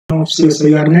of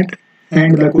CSIR-NET,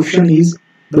 and the question is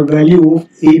the value of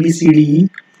ABCDE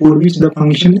for which the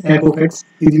function f of x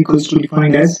is equals to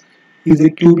defined as is a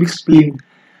cubic spline.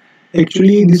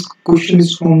 Actually, this question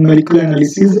is from numerical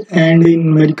analysis, and in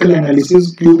numerical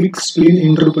analysis, cubic spline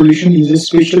interpolation is a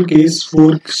special case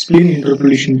for spline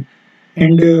interpolation.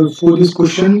 And for this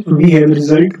question, we have a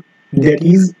result, that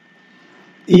is,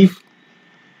 if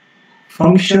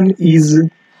function is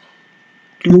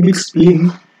cubic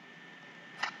spline,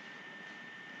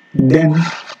 then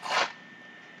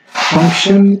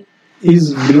function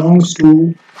belongs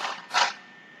to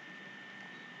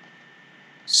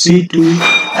C2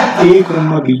 A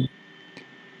comma B.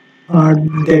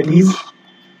 That is,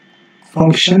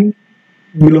 function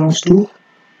belongs to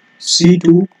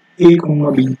C2 A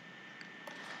comma B.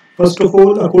 First of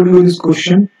all, according to this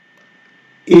question,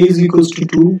 A is equals to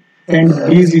 2 and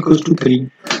B is equals to 3.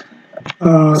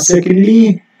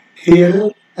 Secondly, here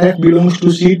f belongs to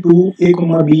C2 A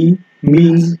comma B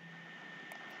means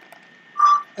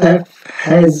f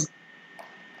has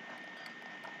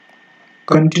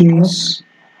continuous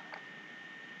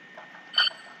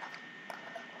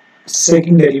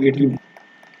second derivative.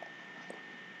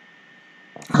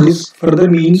 This further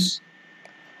means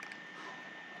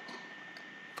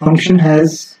function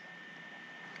has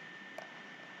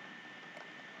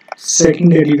second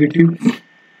derivative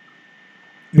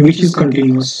which is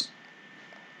continuous.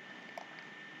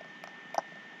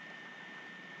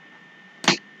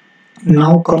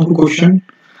 Now come to question.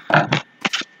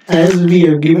 As we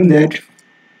have given that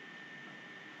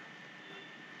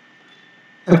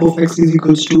f of x is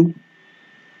equals to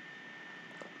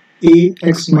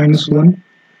ax minus 1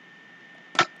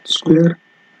 square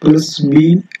plus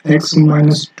bx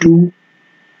minus 2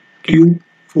 cube,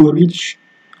 for which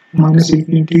minus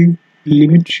infinity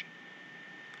limit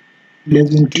less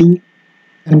than 2,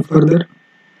 and further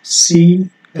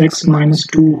cx minus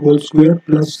 2 whole square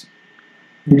plus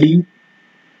d,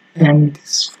 and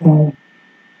this form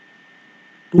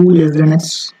 2 less than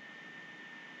x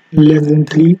less than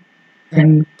 3,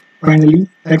 and finally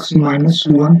x minus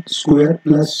 1 square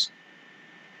plus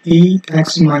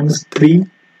ex minus 3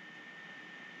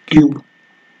 cube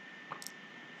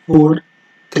for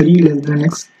 3 less than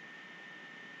x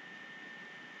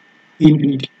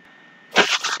infinity.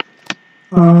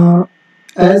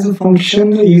 As a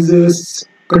function is a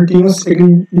continuous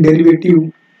second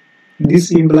derivative,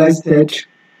 this implies that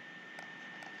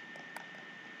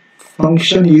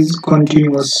function is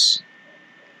continuous.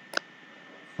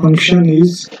 Function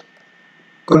is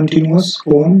continuous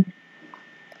on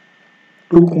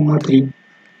 2, 3.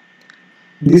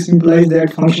 This implies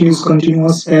that function is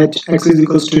continuous at x is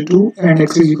equals to 2 and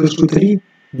x is equals to 3.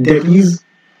 That is,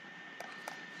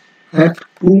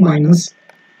 f2 minus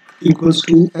equals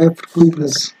to f2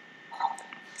 plus.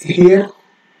 Here,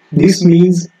 this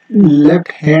means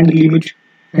left hand limit,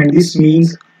 and this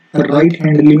means a right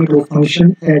hand limit of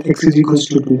function at x is equals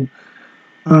to 2.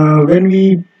 When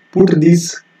we put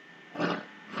this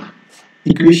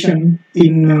equation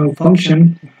in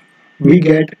function, we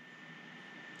get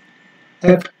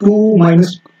f2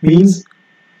 minus means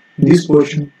this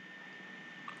portion,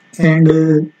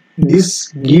 and this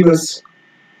gives us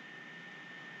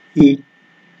a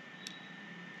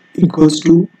equals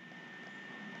to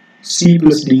c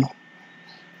plus d.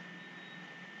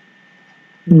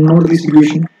 Note this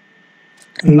equation.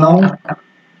 Now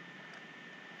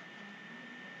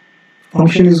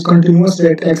function is continuous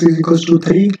at x is equals to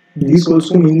 3. This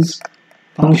also means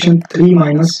function 3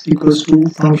 minus equals to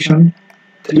function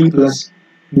 3 plus.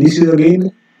 This is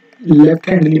again left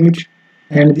hand limit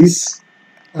and this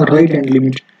right hand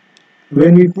limit.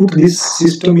 When we put this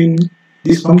system in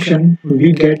this function,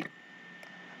 we get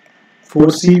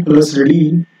 4c plus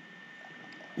d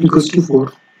equals to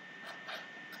 4.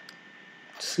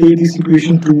 Say this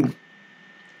equation 2.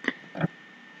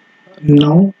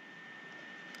 Now,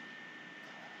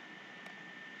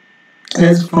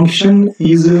 as function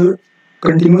is a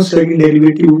continuous second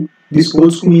derivative, this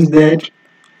also means that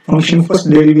function first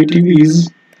derivative is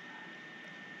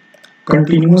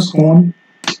continuous on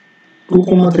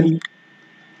 2, 3.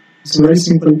 It's very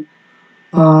simple.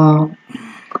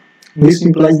 This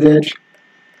implies that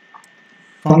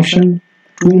function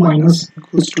 2 minus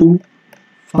equals to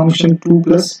function 2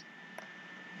 plus,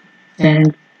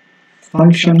 and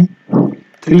function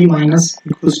 3 minus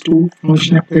equals to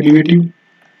function of derivative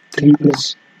 3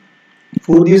 plus.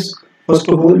 For this, first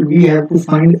of all, we have to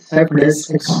find f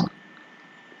dash x.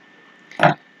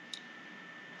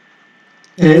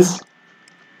 As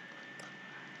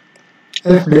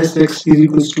f dash x is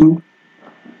equals to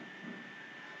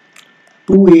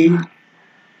 2a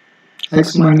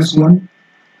x minus 1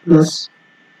 plus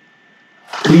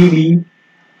 3b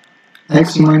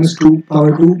x minus 2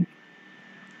 power 2,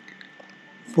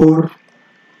 4,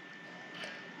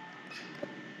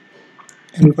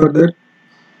 and further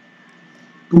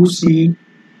 2c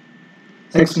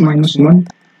x minus 1,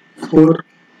 4,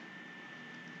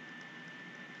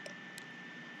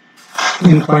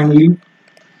 and finally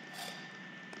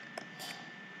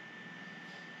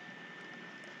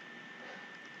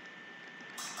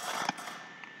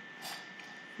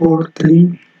 4,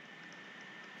 3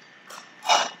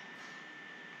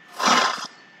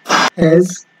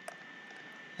 as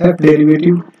f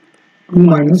derivative 2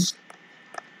 minus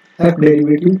f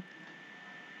derivative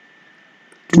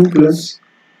 2 plus,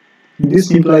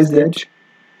 this implies that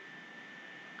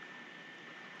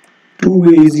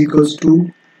 2a is equals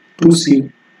to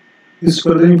 2c. This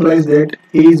further implies that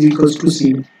a is equals to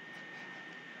c.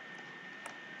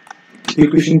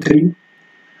 Equation 3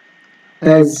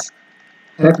 as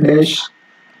f dash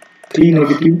 3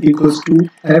 negative equals to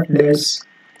f dash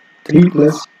 3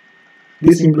 plus,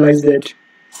 this implies that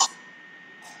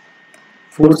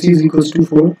 4c is equals to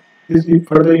 4. This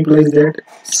further implies that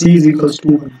c is equals to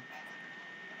 1.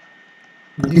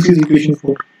 This is equation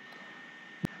 4.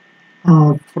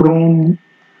 From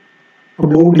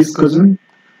above discussion,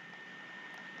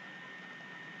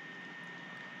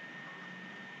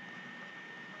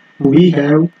 we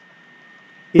have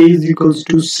a is equals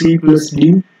to c plus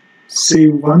d, say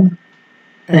 1,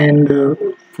 and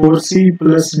 4c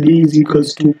plus d is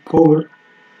equals to 4,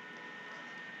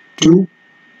 2,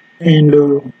 and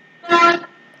a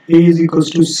is equals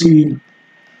to c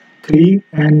 3,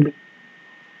 and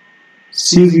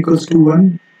c is equals to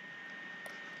 1,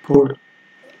 4.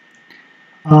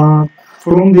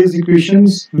 From these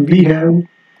equations we have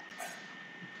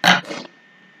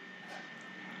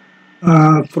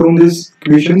a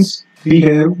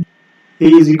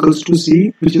is equals to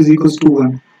c, which is equals to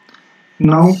 1.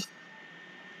 Now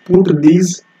put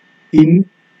these in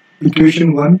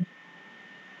equation 1.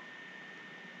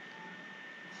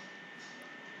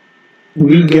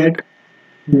 We get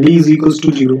d is equals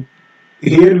to 0.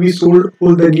 Here we solved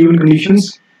all the given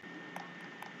conditions.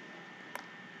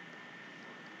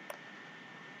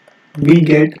 We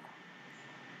get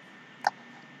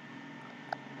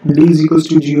d is equals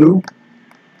to 0,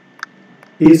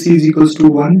 ac is equals to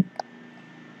 1,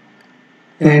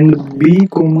 and b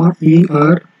comma e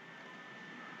are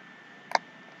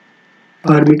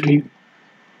arbitrary.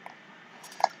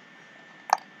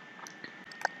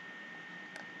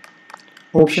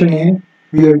 Option A,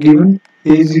 we are given a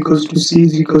is equals to c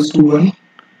is equals to 1,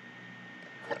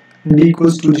 d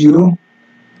equals to 0,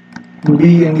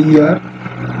 b and e are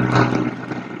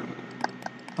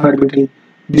arbitrary.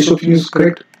 This option is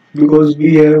correct because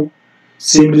we have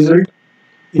same result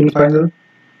in final.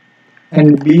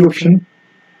 And B option,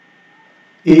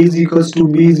 a is equals to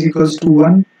b is equals to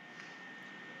 1,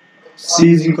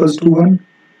 c is equals to 1,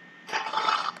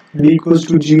 d equals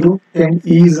to 0, and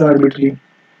e is arbitrary.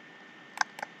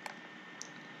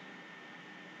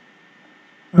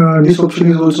 This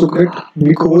option is also correct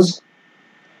because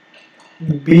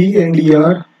b and e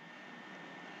are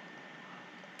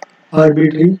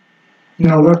arbitrary in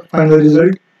our final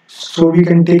result. So we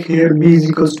can take here b is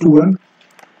equals to 1.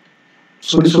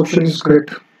 So this option is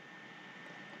correct.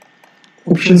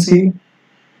 Option C,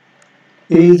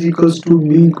 a is equals to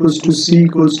b equals to c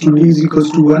equals to d is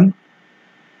equals to 1,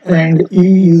 and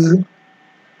e is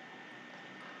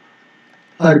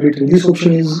arbitrary. This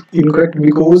option is incorrect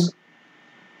because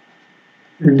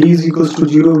d is equals to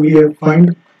 0 we have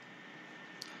find.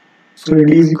 So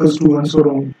d is equals to 1, so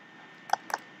wrong.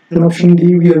 In option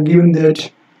D we are given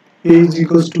that a is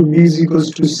equals to b is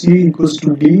equals to c equals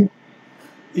to d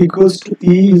equals to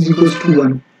e is equals to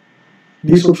 1.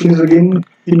 This option is again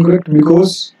incorrect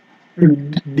because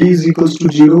d is equals to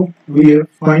 0 we have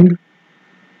find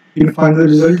in final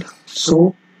result.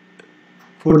 So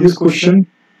for this question,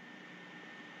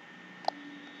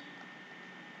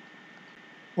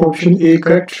 option A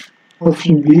correct,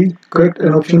 option B correct,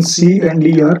 and option C and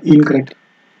D are incorrect.